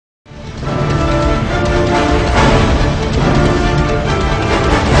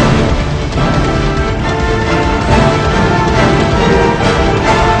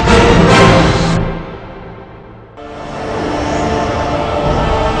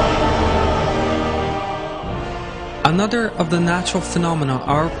Another of the natural phenomena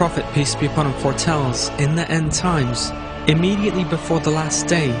our Prophet, peace be upon him, foretells in the end times, immediately before the last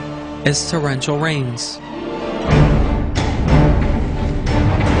day, is torrential rains.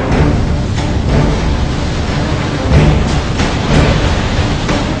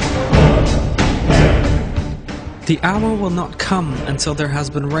 The hour will not come until there has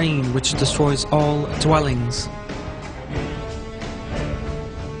been rain which destroys all dwellings.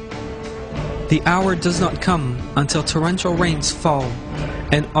 The hour does not come until torrential rains fall,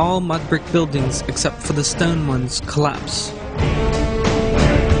 and all mud brick buildings except for the stone ones collapse.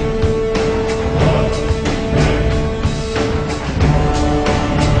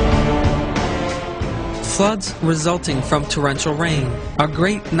 Floods resulting from torrential rain are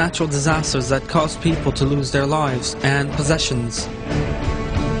great natural disasters that cause people to lose their lives and possessions.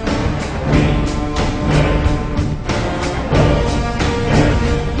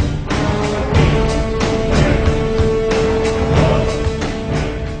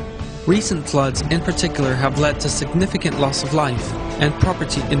 Recent floods in particular have led to significant loss of life and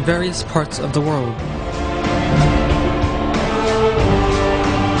property in various parts of the world.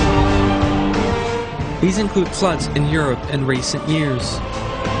 These include floods in Europe in recent years.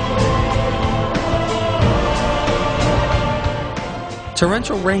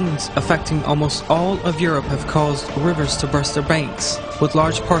 Torrential rains affecting almost all of Europe have caused rivers to burst their banks, with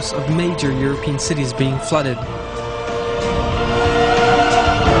large parts of major European cities being flooded.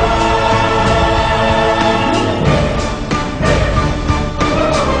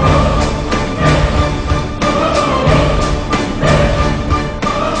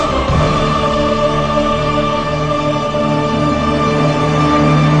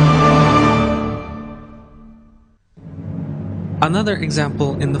 Another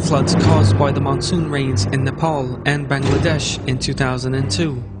example in the floods caused by the monsoon rains in Nepal and Bangladesh in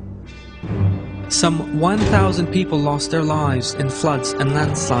 2002. Some 1,000 people lost their lives in floods and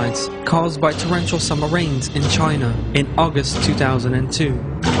landslides caused by torrential summer rains in China in August 2002.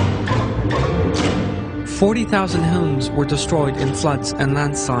 40,000 homes were destroyed in floods and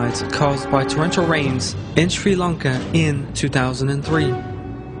landslides caused by torrential rains in Sri Lanka in 2003.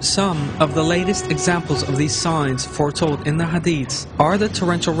 Some of the latest examples of these signs foretold in the Hadiths are the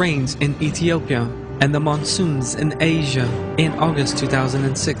torrential rains in Ethiopia and the monsoons in Asia in August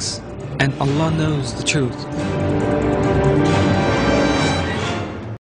 2006, and Allah knows the truth.